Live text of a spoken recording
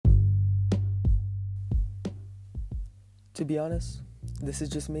To be honest, this is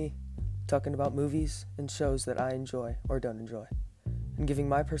just me talking about movies and shows that I enjoy or don't enjoy, and giving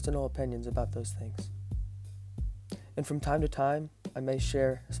my personal opinions about those things. And from time to time, I may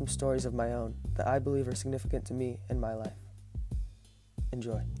share some stories of my own that I believe are significant to me in my life.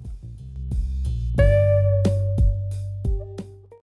 Enjoy.